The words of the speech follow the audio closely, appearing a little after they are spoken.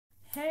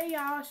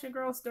y'all, it's your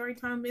girl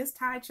Storytime Miss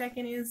Ty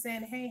checking in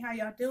saying, hey, how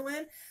y'all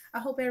doing? I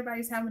hope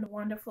everybody's having a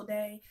wonderful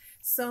day.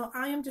 So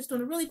I am just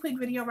doing a really quick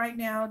video right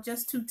now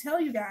just to tell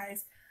you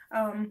guys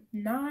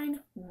 9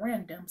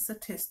 random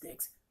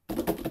statistics.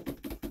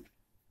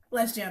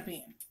 Let's jump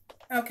in.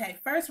 Okay,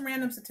 first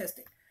random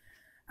statistic.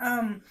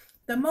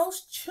 The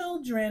most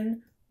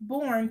children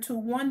born to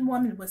one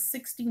woman was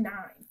 69.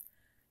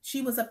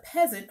 She was a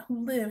peasant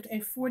who lived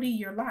a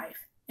 40-year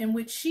life in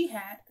which she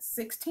had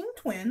 16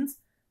 twins,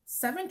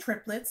 7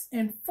 triplets,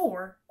 and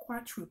 4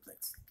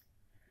 quadruplets.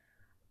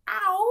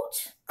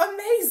 Ouch!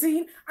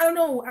 Amazing! I don't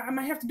know, I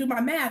might have to do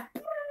my math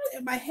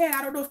in my head.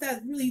 I don't know if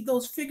that really,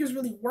 those figures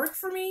really work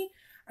for me,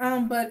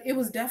 but it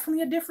was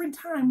definitely a different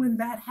time when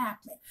that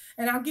happened.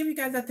 And I'll give you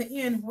guys at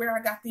the end where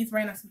I got these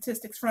random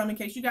statistics from in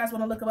case you guys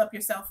want to look them up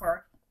yourself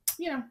or,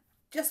 you know,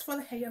 just for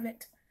the hay of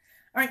it.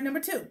 All right, number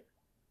 2.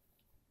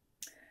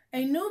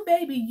 A new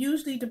baby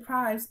usually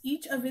deprives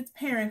each of its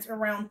parents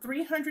around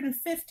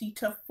 350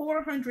 to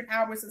 400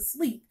 hours of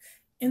sleep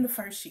in the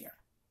first year,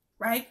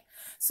 right?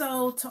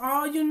 So to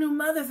all you new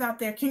mothers out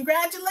there,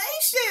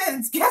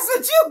 congratulations! Guess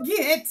what you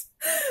get?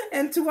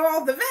 And to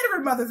all the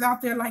veteran mothers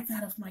out there like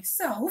that of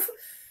myself,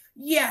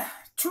 yeah,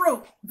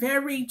 true,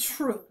 very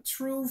true,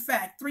 true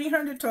fact.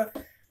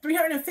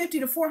 350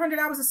 to 400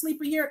 hours of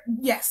sleep a year?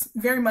 Yes,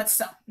 very much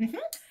so.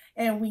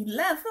 And we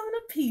left on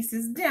the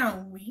pieces,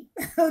 don't we?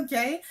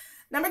 Okay.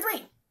 Number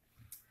 3,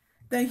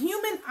 the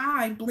human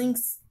eye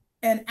blinks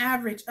an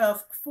average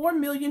of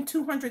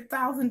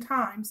 4,200,000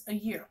 times a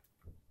year,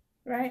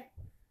 right?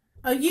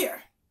 A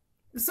year.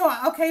 So,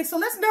 okay, so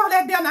let's narrow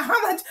that down to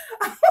how much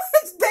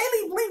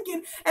daily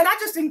blinking, and I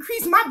just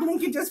increased my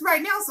blinking just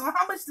right now, so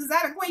how much does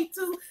that equate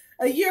to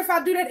a year if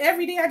I do that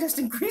every day? I just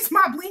increase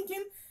my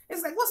blinking.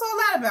 It's like, what's all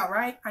that about,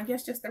 right? I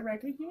guess just the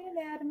regular human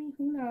anatomy,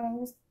 who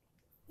knows?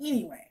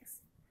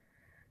 Anyways,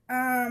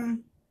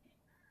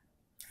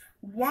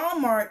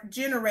 Walmart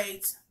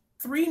generates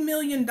 $3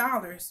 million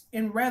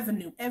in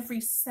revenue every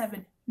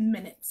 7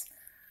 minutes.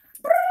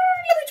 Let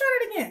me try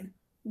that again.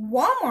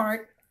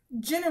 Walmart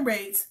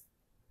generates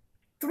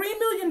 $3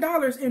 million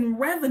in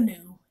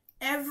revenue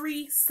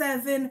every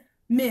 7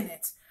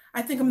 minutes.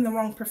 I think I'm in the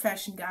wrong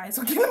profession, guys.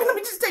 Okay, let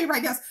me just tell you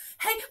right now.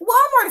 Hey,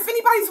 Walmart, if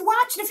anybody's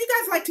watching, if you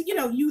guys like to, you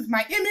know, use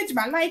my image,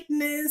 my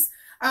likeness,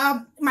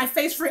 my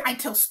face for it, I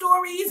tell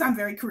stories, I'm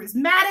very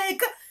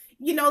charismatic.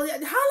 You know, holla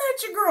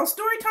at your girl,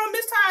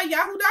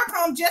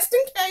 StorytimeMissTy@yahoo.com, just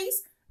in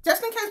case,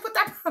 put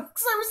that public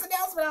service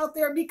announcement out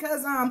there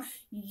because,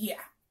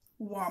 yeah,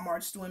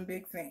 Walmart's doing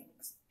big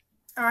things.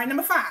 All right,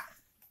 number 5.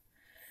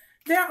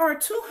 There are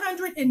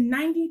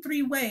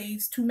 293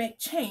 ways to make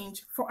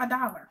change for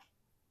 $1.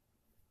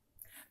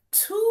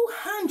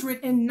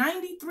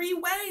 293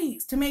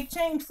 ways to make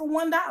change for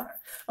 $1.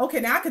 Okay,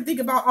 now I can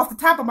think about off the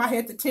top of my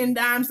head the 10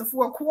 dimes, the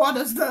 4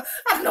 quarters, the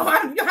I don't know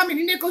how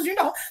many nickels, you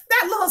know,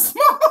 that little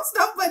small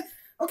stuff. But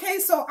okay,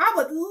 so I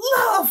would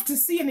love to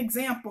see an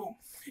example.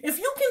 If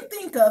you can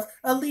think of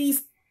at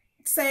least,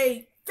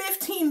 say,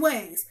 15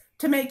 ways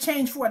to make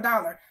change for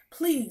 $1,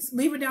 please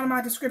leave it down in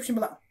my description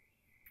below.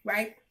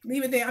 Right?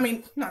 Leave it there. I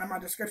mean, not in my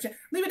description.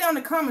 Leave it down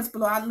in the comments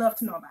below. I'd love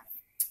to know about it.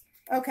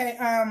 Okay,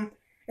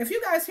 if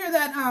you guys hear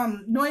that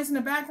noise in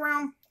the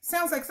background,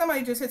 sounds like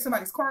somebody just hit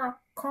somebody's car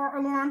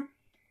alarm.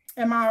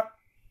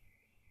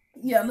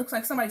 Yeah, it looks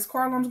like somebody's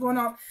car alarm's going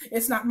off.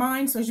 It's not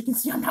mine, so as you can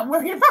see, I'm not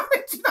worried about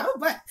it, you know.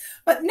 But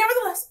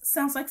nevertheless,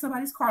 sounds like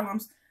somebody's car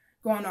alarm's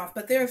going off.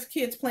 But there's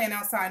kids playing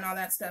outside and all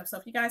that stuff. So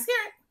if you guys hear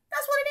it,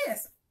 that's what it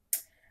is.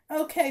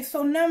 Okay,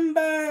 so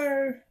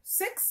number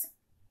 6.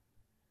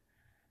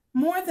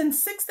 More than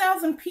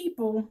 6,000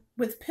 people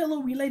with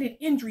pillow-related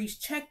injuries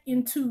check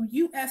into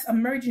U.S.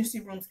 emergency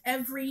rooms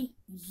every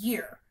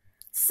year.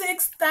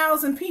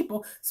 6,000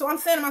 people. So I'm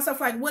saying to myself,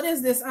 like, what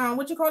is this?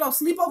 What you call those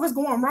sleepovers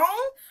going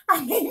wrong?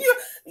 I mean, you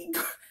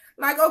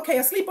like, okay,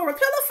 a sleepover pillow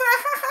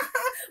fight.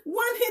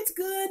 1 hit's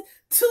good.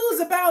 2 is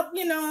about,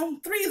 you know,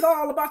 3 is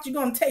all about you're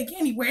going to take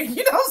anyway,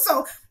 you know.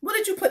 So what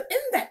did you put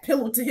in that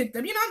pillow to hit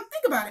them? You know,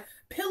 think about it.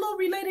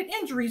 Pillow-related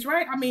injuries,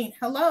 right? I mean,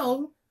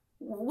 hello.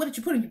 What did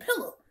you put in your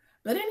pillow?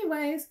 But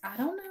anyways, I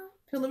don't know.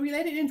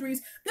 Pillow-related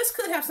injuries. This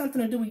could have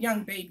something to do with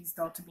young babies,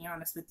 though, to be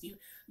honest with you.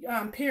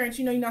 Parents,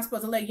 you know, you're not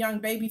supposed to lay young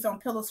babies on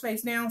pillows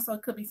face down, so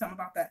it could be something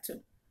about that,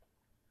 too.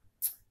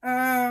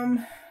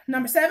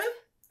 Number 7.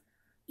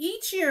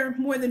 Each year,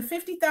 more than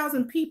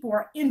 50,000 people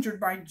are injured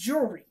by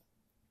jewelry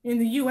in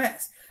the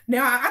U.S.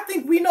 Now, I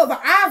think we know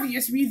the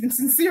obvious reason,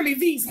 sincerely,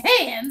 these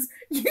hands,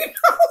 you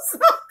know, so,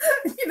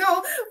 you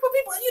know, for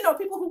people, you know,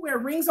 people who wear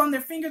rings on their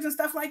fingers and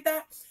stuff like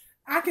that.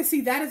 I can see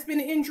that has been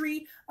an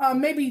injury.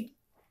 Maybe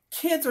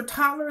kids or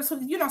toddlers. So,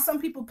 you know, some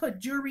people put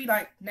jewelry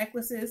like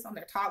necklaces on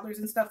their toddlers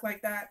and stuff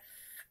like that.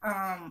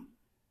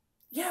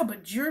 Yeah,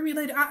 but jewelry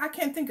related, I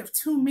can't think of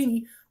too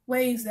many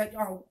ways that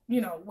are,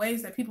 you know,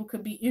 ways that people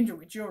could be injured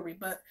with jewelry.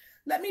 But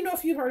let me know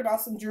if you heard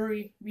about some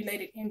jewelry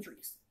related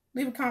injuries.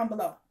 Leave a comment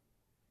below.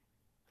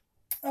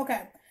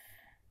 Okay.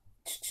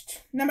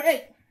 Number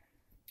 8.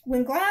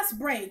 When glass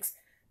breaks,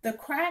 the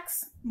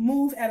cracks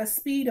move at a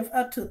speed of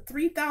up to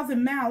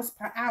 3,000 miles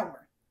per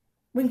hour.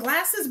 When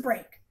glasses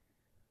break,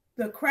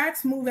 The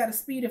cracks move at a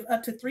speed of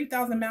up to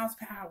 3,000 miles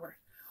per hour.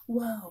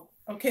 Whoa.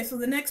 Okay, so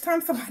the next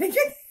time somebody gets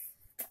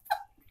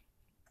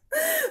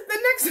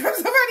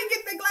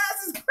their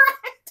glasses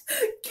cracked,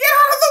 get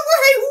out of the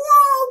way.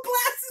 Whoa,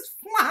 glasses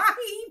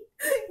flying.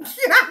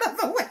 Get out of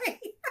the way.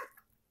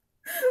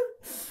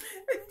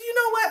 You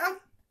know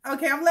what?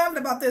 I'm laughing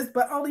about this,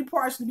 but only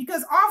partially,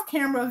 because off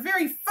camera, a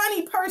very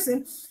funny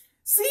person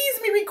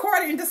sees me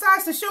recording and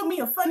decides to show me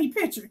a funny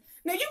picture.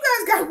 Now, you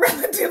guys got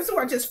relatives who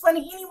are just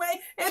funny anyway,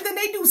 and then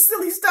they do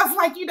silly stuff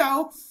like,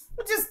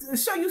 just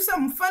show you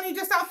something funny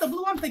just out the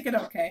blue. I'm thinking,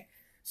 okay,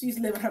 she's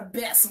living her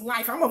best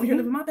life. I'm over here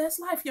living my best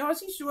life, y'all.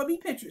 She sure be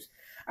pictures.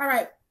 All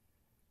right.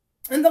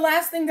 And the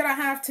last thing that I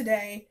have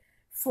today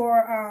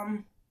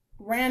for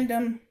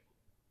random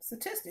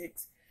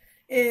statistics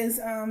is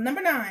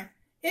number 9.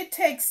 It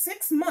takes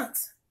 6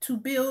 months to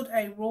build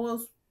a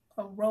Rolls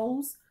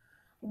Royce.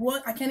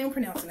 I can't even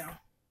pronounce it now.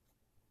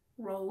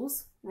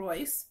 Rolls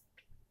Royce.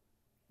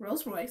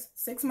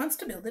 6 months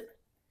to build it.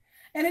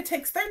 And it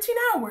takes 13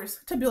 hours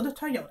to build a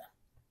Toyota.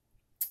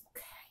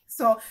 Okay.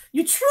 So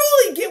you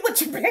truly get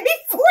what you pay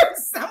for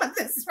some of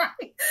this,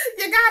 right?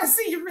 You gotta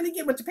see you really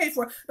get what you pay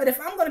for. But if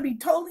I'm gonna be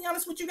totally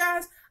honest with you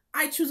guys,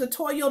 I choose a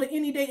Toyota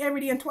any day,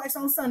 every day, and twice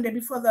on Sunday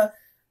before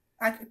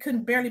I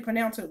couldn't barely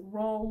pronounce it,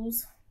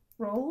 Rolls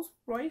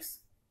Royce,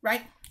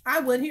 right? I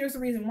would. Here's the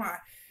reason why.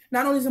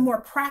 Not only is it a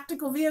more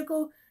practical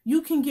vehicle,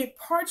 you can get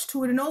parts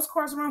to it, and those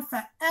cars run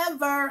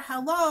forever.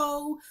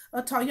 Hello,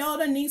 a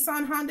Toyota,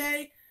 Nissan,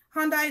 Hyundai,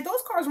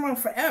 those cars run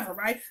forever,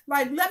 right?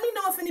 Like, let me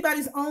know if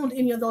anybody's owned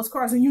any of those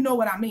cars and you know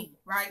what I mean,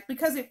 right?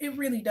 Because it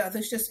really does.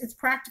 It's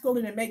practical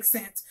and it makes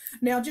sense.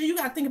 Now, Jay, you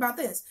got to think about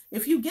this.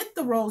 If you get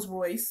the Rolls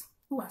Royce,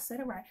 I said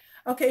it right.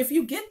 Okay, if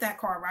you get that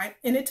car, right,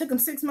 and it took them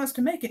 6 months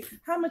to make it,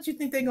 how much you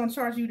think they're going to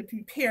charge you to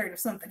prepare it if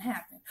something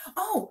happened?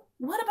 Oh,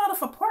 what about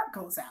if a part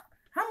goes out?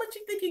 How much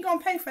you think you're going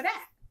to pay for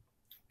that?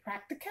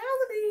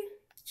 Practicality.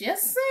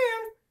 Just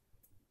saying.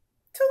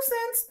 2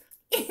 cents.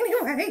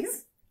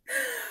 Anyways,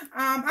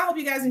 I hope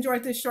you guys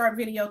enjoyed this short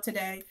video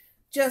today.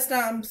 Just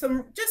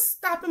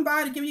stopping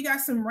by to give you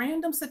guys some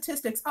random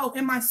statistics. Oh,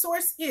 and my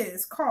source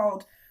is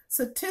called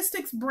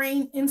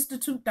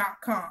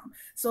statisticsbraininstitute.com.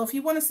 So if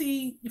you want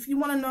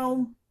to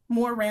know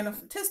more random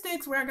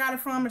statistics, where I got it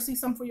from, or see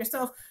some for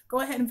yourself, go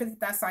ahead and visit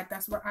that site.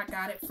 That's where I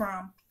got it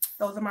from.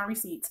 Those are my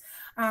receipts.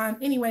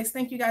 Anyways,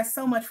 thank you guys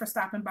so much for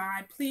stopping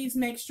by. Please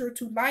make sure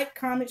to like,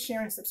 comment,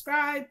 share, and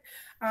subscribe.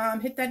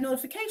 Hit that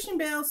notification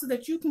bell so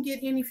that you can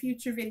get any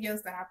future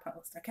videos that I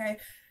post, okay?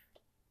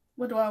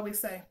 What do I always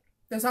say?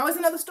 There's always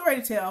another story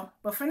to tell,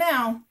 but for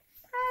now,